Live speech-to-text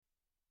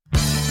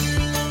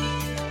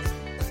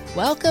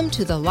Welcome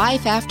to the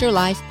Life After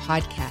Life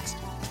podcast,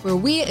 where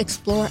we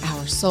explore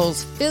our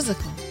soul's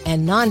physical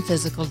and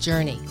non-physical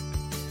journey.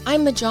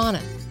 I'm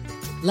Majana.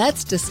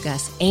 Let's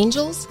discuss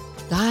angels,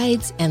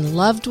 guides, and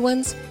loved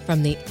ones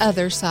from the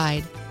other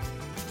side.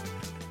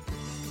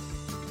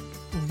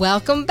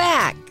 Welcome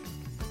back.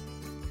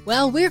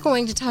 Well, we're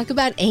going to talk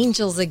about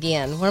angels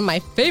again, one of my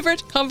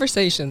favorite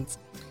conversations.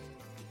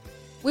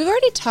 We've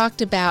already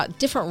talked about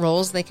different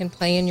roles they can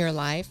play in your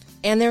life,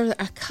 and there are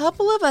a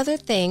couple of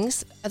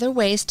other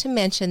ways to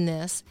mention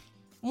this.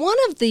 One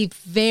of the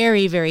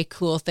very, very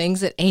cool things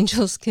that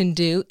angels can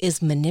do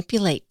is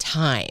manipulate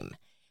time,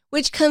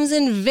 which comes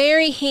in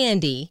very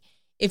handy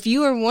if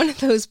you are one of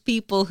those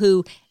people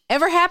who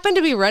ever happen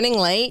to be running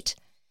late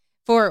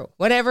for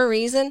whatever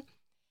reason.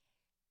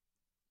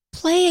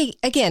 Play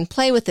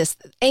with this.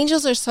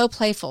 Angels are so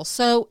playful.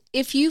 So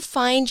if you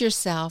find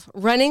yourself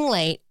running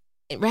late,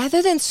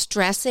 rather than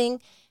stressing,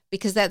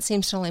 because that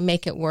seems to only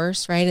make it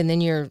worse, right? And then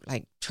you're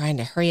like trying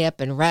to hurry up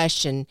and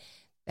rush, and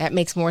that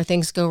makes more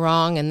things go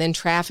wrong. And then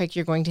traffic,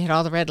 you're going to hit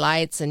all the red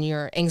lights and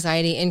your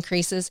anxiety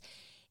increases.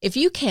 If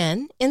you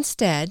can,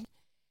 instead,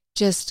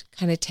 just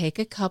kind of take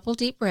a couple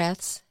deep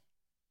breaths,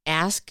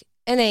 ask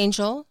an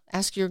angel,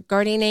 ask your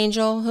guardian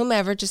angel,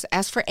 whomever, just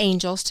ask for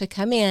angels to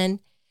come in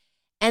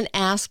and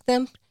ask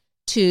them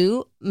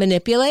to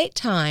manipulate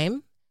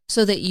time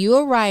so that you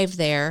arrive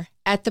there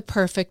at the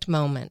perfect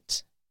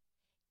moment.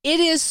 It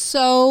is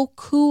so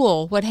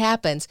cool what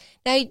happens.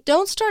 Now,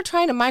 don't start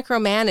trying to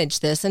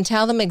micromanage this and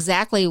tell them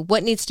exactly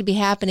what needs to be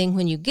happening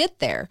when you get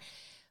there.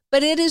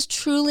 But it is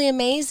truly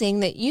amazing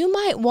that you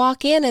might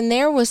walk in and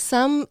there was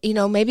some,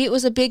 maybe it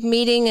was a big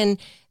meeting and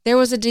there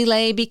was a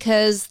delay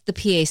because the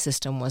PA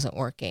system wasn't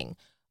working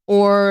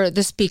or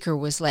the speaker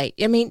was late.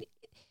 I mean,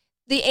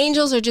 the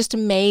angels are just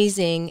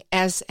amazing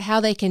as how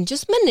they can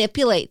just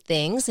manipulate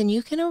things and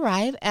you can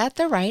arrive at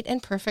the right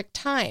and perfect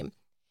time.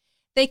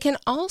 They can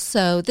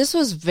also, this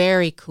was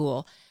very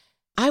cool.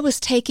 I was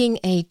taking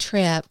a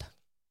trip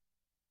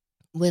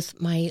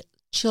with my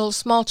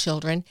small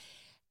children,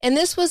 and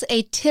this was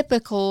a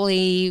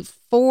typically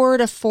 4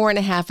 to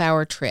 4.5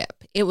 hour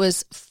trip. It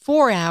was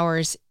 4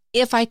 hours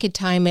if I could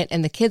time it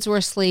and the kids were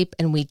asleep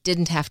and we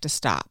didn't have to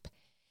stop.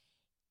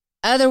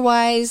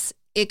 Otherwise,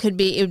 it would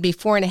be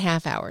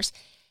 4.5 hours.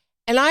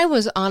 And I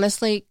was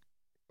honestly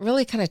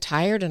really kind of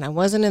tired and I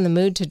wasn't in the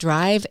mood to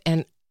drive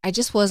and I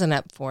just wasn't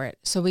up for it.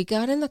 So we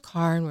got in the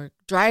car and we're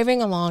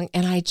driving along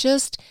and I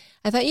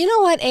thought, you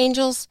know what,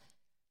 angels,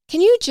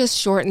 can you just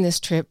shorten this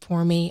trip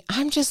for me?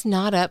 I'm just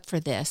not up for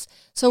this.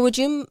 So would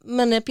you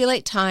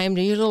manipulate time,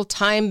 do your little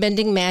time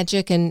bending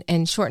magic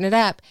and shorten it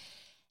up?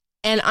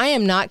 And I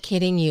am not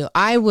kidding you.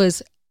 I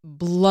was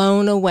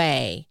blown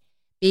away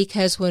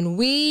because when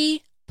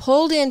we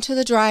pulled into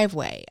the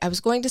driveway, I was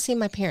going to see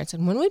my parents.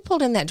 And when we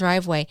pulled in that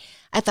driveway,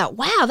 I thought,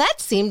 wow,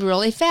 that seemed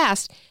really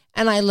fast.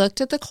 And I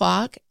looked at the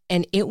clock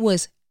and it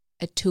was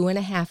a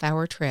 2.5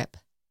 hour trip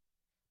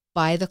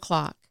by the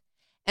clock.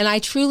 And I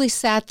truly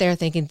sat there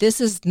thinking, this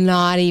is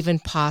not even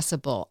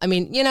possible. I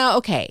mean,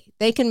 okay,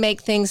 they can make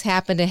things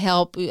happen to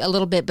help a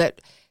little bit, but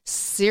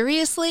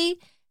seriously,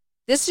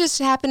 this just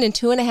happened in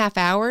 2.5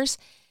 hours.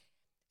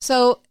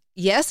 So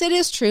yes, it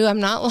is true. I'm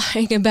not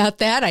lying about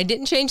that. I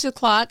didn't change the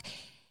clock,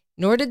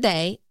 nor did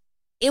they.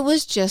 It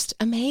was just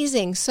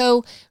amazing.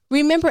 So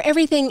remember,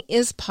 everything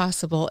is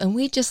possible, and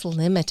we just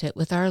limit it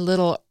with our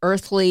little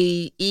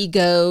earthly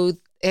ego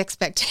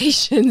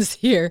expectations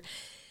here.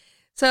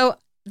 So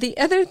the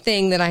other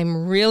thing that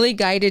I'm really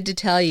guided to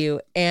tell you,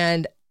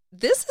 and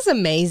this is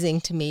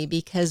amazing to me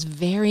because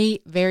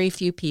very, very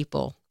few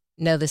people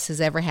know this has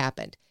ever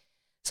happened.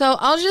 So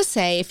I'll just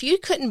say, if you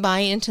couldn't buy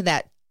into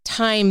that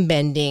time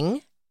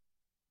bending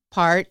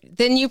part,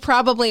 then you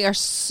probably are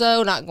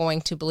so not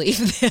going to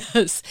believe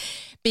this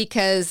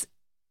because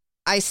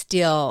I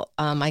still,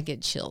 I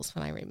get chills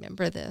when I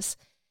remember this.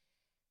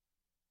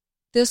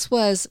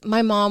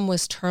 My mom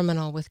was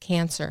terminal with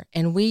cancer,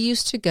 and we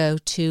used to go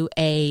to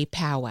a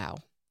powwow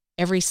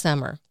every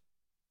summer.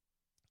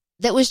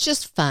 That was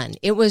just fun.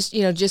 It was,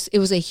 it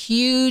was a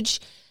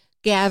huge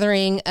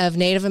gathering of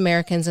Native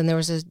Americans, and there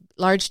was a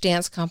large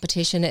dance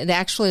competition. It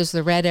actually was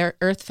the Red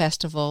Earth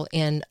Festival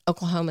in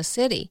Oklahoma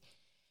City.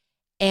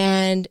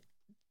 And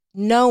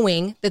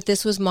knowing that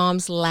this was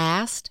Mom's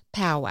last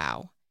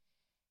powwow,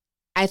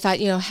 I thought,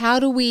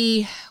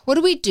 what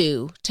do we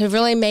do to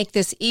really make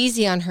this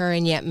easy on her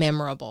and yet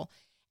memorable?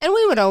 And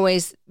we would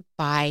always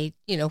buy,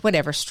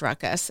 whatever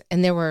struck us.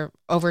 And there were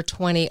over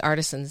 20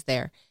 artisans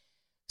there.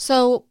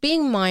 So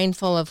being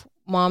mindful of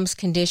Mom's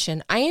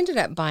condition, I ended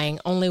up buying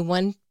only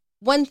one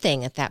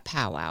thing at that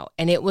powwow.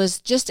 And it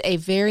was just a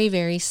very,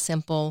 very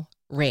simple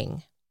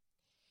ring.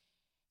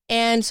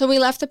 And so we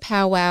left the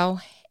powwow,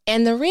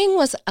 and the ring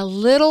was a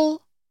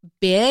little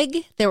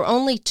big. There were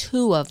only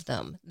 2 of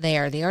them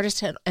there. The artist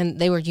had, and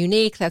they were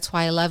unique. That's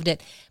why I loved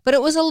it. But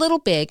it was a little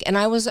big, and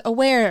I was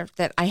aware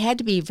that I had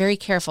to be very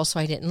careful so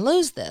I didn't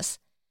lose this.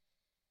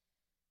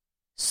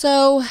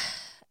 So a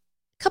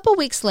couple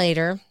weeks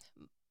later,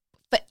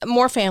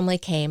 more family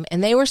came,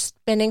 and they were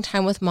spending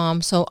time with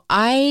Mom. So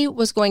I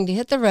was going to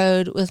hit the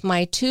road with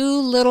my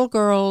 2 little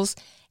girls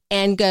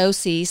and go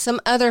see some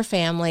other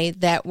family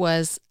that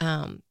was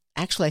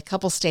actually a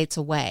couple states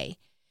away.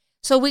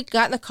 So we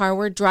got in the car,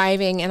 we're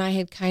driving, and I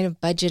had kind of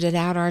budgeted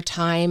out our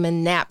time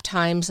and nap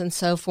times and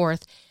so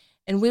forth.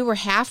 And we were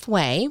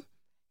halfway,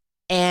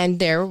 and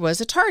there was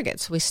a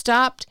Target. So we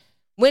stopped,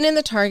 went in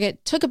the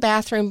Target, took a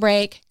bathroom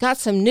break, got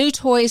some new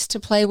toys to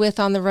play with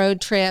on the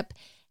road trip,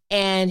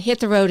 and hit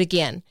the road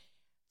again.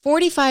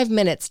 45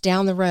 minutes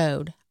down the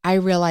road, I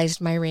realized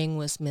my ring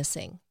was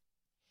missing.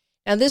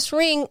 Now, this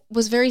ring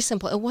was very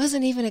simple. It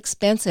wasn't even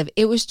expensive.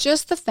 It was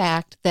just the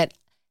fact that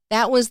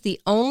that was the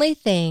only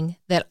thing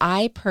that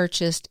I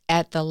purchased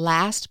at the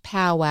last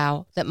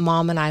powwow that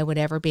Mom and I would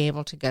ever be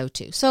able to go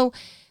to. So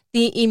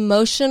the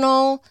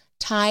emotional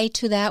tie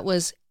to that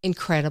was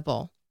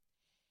incredible.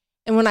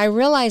 And when I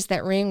realized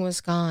that ring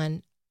was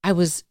gone, I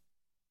was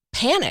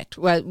panicked.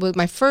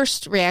 My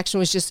first reaction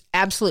was just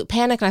absolute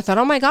panic. And I thought,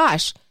 oh my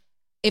gosh,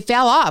 it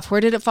fell off.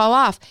 Where did it fall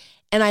off?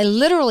 And I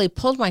literally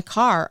pulled my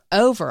car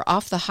over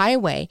off the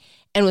highway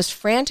and was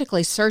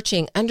frantically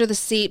searching under the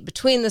seat,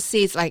 between the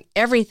seats, like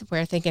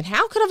everywhere, thinking,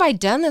 how could have I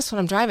done this when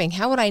I'm driving?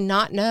 How would I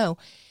not know?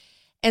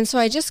 And so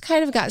I just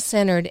kind of got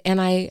centered, and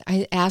I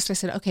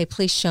said, okay,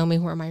 please show me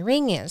where my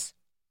ring is.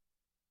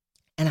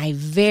 And I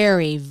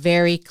very,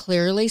 very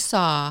clearly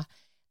saw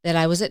that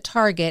I was at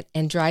Target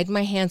and dried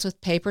my hands with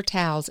paper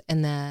towels,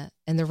 and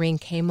the ring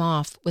came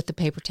off with the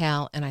paper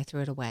towel, and I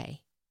threw it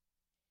away.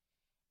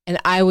 And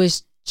I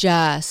was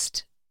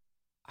just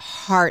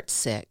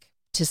heartsick,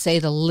 to say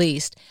the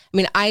least. I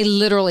mean, I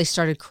literally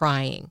started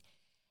crying,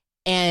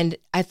 and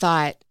I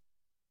thought,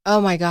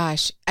 oh my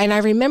gosh. And I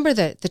remember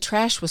that the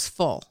trash was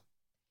full.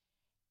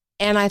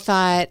 And I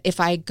thought, if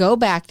I go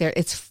back there,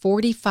 it's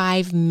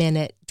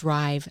 45-minute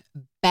drive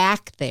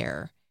back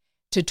there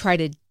to try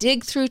to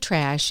dig through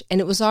trash,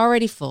 and it was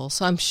already full,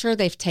 so I'm sure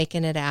they've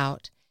taken it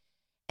out.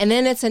 And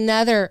then it's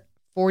another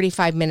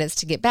 45 minutes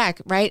to get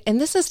back, right?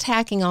 And this is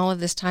tacking all of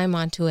this time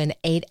onto an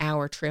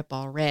 8-hour trip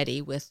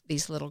already with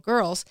these little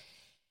girls.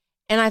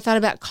 And I thought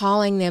about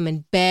calling them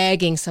and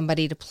begging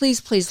somebody to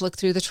please look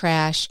through the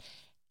trash.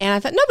 And I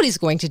thought, nobody's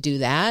going to do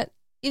that.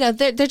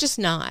 They're just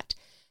not.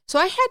 So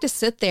I had to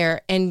sit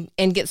there and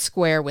get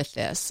square with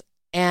this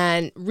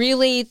and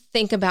really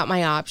think about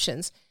my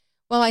options.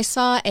 Well, I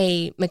saw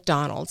a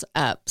McDonald's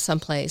up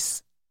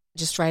someplace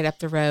just right up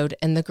the road,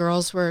 and the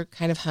girls were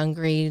kind of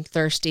hungry and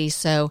thirsty,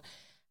 so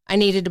I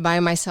needed to buy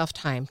myself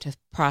time to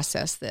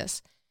process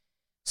this.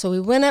 So we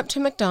went up to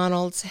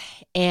McDonald's,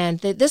 and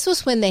this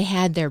was when they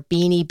had their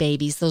Beanie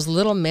Babies, those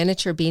little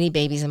miniature Beanie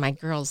Babies, and my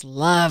girls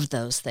loved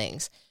those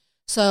things.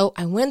 So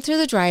I went through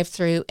the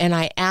drive-thru, and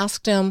I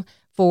asked them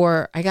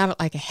I got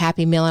like a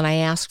Happy Meal, and I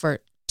asked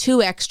for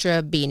 2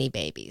 extra Beanie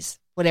Babies,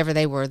 whatever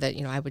they were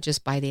that, I would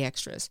just buy the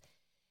extras.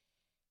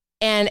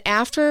 And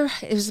after,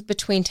 it was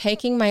between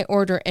taking my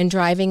order and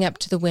driving up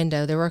to the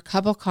window, there were a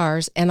couple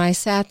cars, and I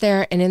sat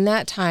there, and in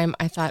that time,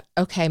 I thought,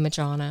 okay,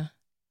 Majana,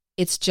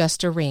 it's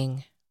just a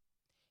ring.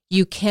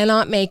 You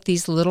cannot make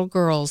these little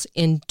girls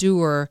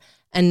endure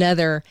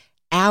another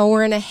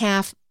hour and a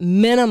half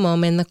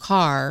minimum in the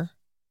car,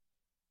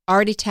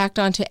 already tacked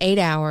on to 8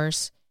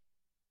 hours,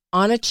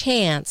 on a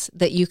chance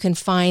that you can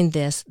find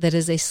this that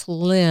is a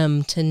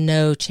slim to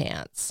no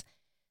chance.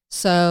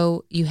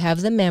 So you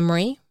have the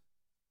memory.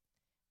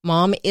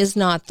 Mom is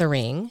not the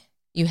ring.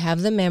 You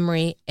have the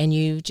memory, and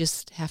you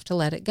just have to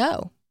let it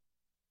go.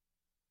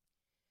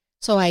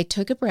 So I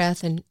took a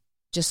breath and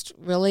just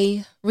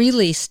really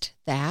released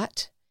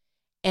that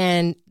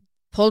and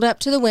pulled up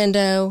to the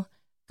window,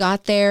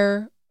 got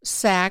their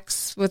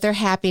sacks with their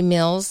Happy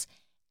Meals,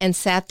 and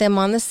sat them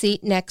on the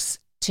seat next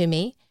to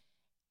me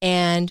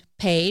and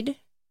paid,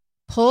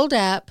 pulled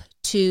up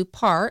to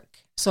park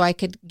so I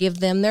could give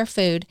them their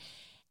food.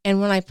 And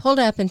when I pulled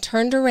up and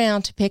turned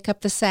around to pick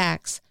up the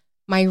sacks,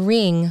 my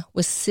ring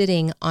was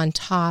sitting on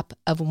top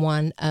of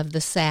one of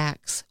the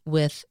sacks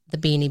with the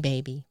Beanie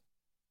Baby.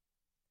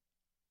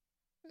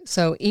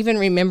 So even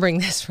remembering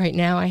this right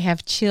now, I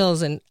have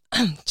chills and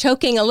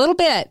choking a little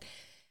bit.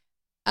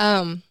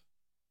 My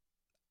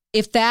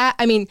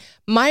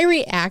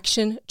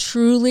reaction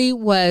truly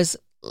was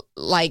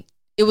like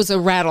it was a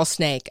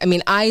rattlesnake. I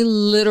mean, I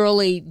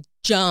literally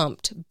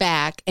jumped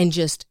back and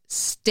just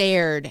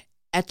stared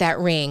at that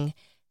ring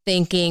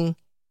thinking,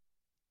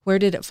 where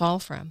did it fall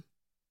from?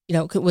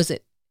 Was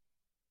it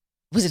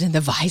in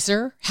the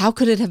visor? How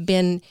could it have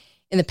been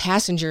in the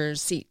passenger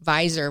seat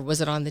visor?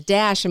 Was it on the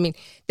dash? I mean,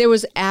 there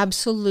was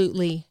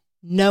absolutely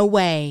no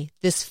way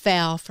this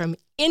fell from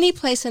any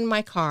place in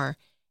my car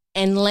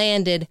and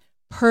landed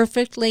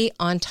perfectly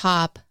on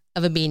top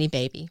of a Beanie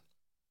Baby.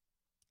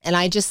 And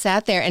I just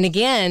sat there and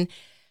again,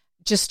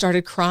 just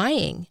started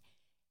crying.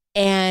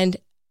 And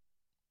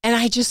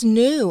I just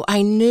knew,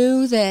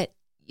 that,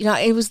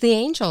 it was the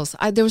angels.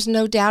 There was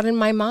no doubt in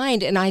my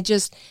mind. And I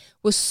just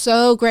was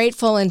so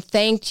grateful and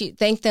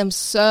thanked them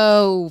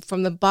so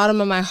from the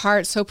bottom of my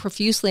heart so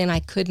profusely, and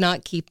I could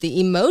not keep the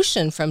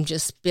emotion from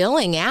just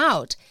spilling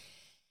out.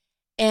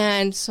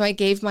 And so I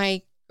gave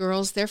my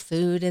girls their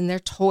food and their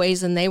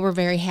toys, and they were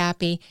very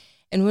happy.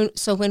 And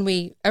when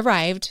we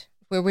arrived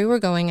where we were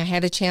going, I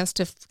had a chance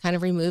to kind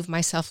of remove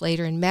myself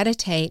later and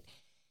meditate,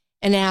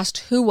 and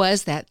asked, who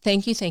was that?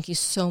 Thank you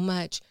so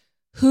much.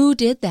 Who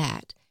did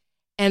that?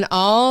 And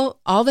all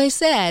they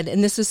said,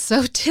 and this is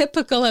so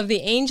typical of the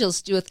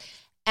angels, with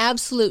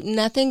absolute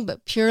nothing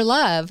but pure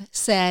love,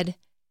 said,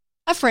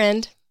 a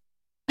friend.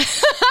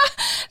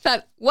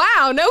 Thought,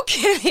 wow, no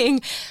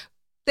kidding.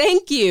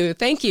 Thank you.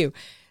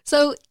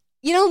 So,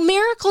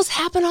 miracles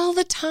happen all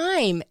the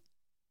time.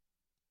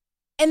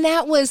 And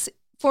that was,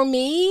 for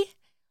me,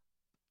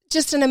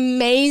 just an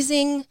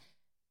amazing,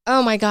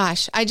 oh my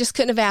gosh, I just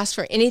couldn't have asked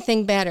for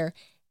anything better.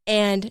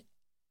 And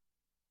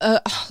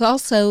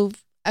also,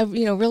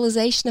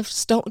 realization of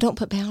just don't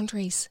put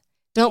boundaries.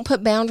 Don't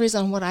put boundaries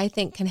on what I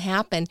think can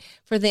happen.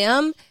 For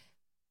them,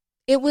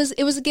 it was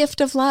a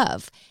gift of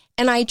love.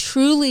 And I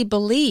truly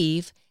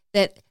believe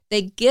that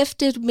they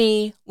gifted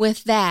me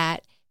with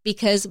that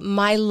because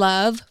my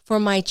love for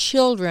my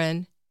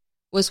children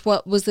was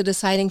what was the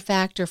deciding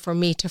factor for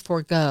me to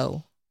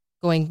forego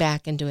going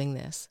back and doing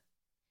this.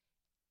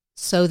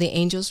 So the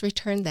angels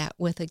returned that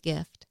with a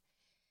gift.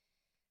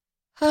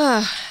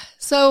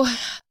 So,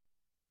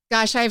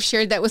 gosh, I've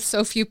shared that with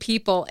so few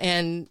people.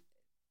 And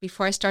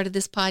before I started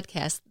this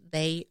podcast,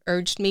 they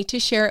urged me to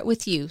share it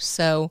with you.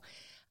 So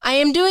I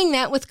am doing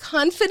that with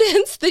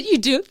confidence that you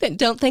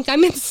don't think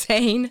I'm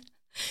insane.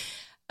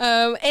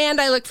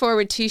 And I look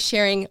forward to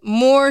sharing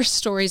more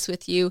stories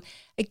with you.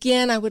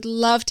 Again, I would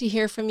love to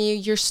hear from you,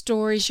 your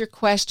stories, your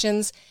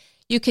questions.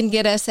 You can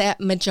get us at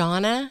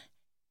Majana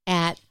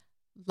at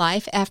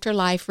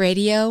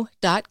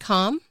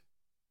lifeafterliferadio.com.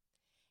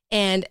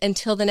 And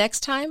until the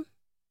next time,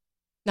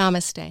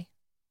 namaste.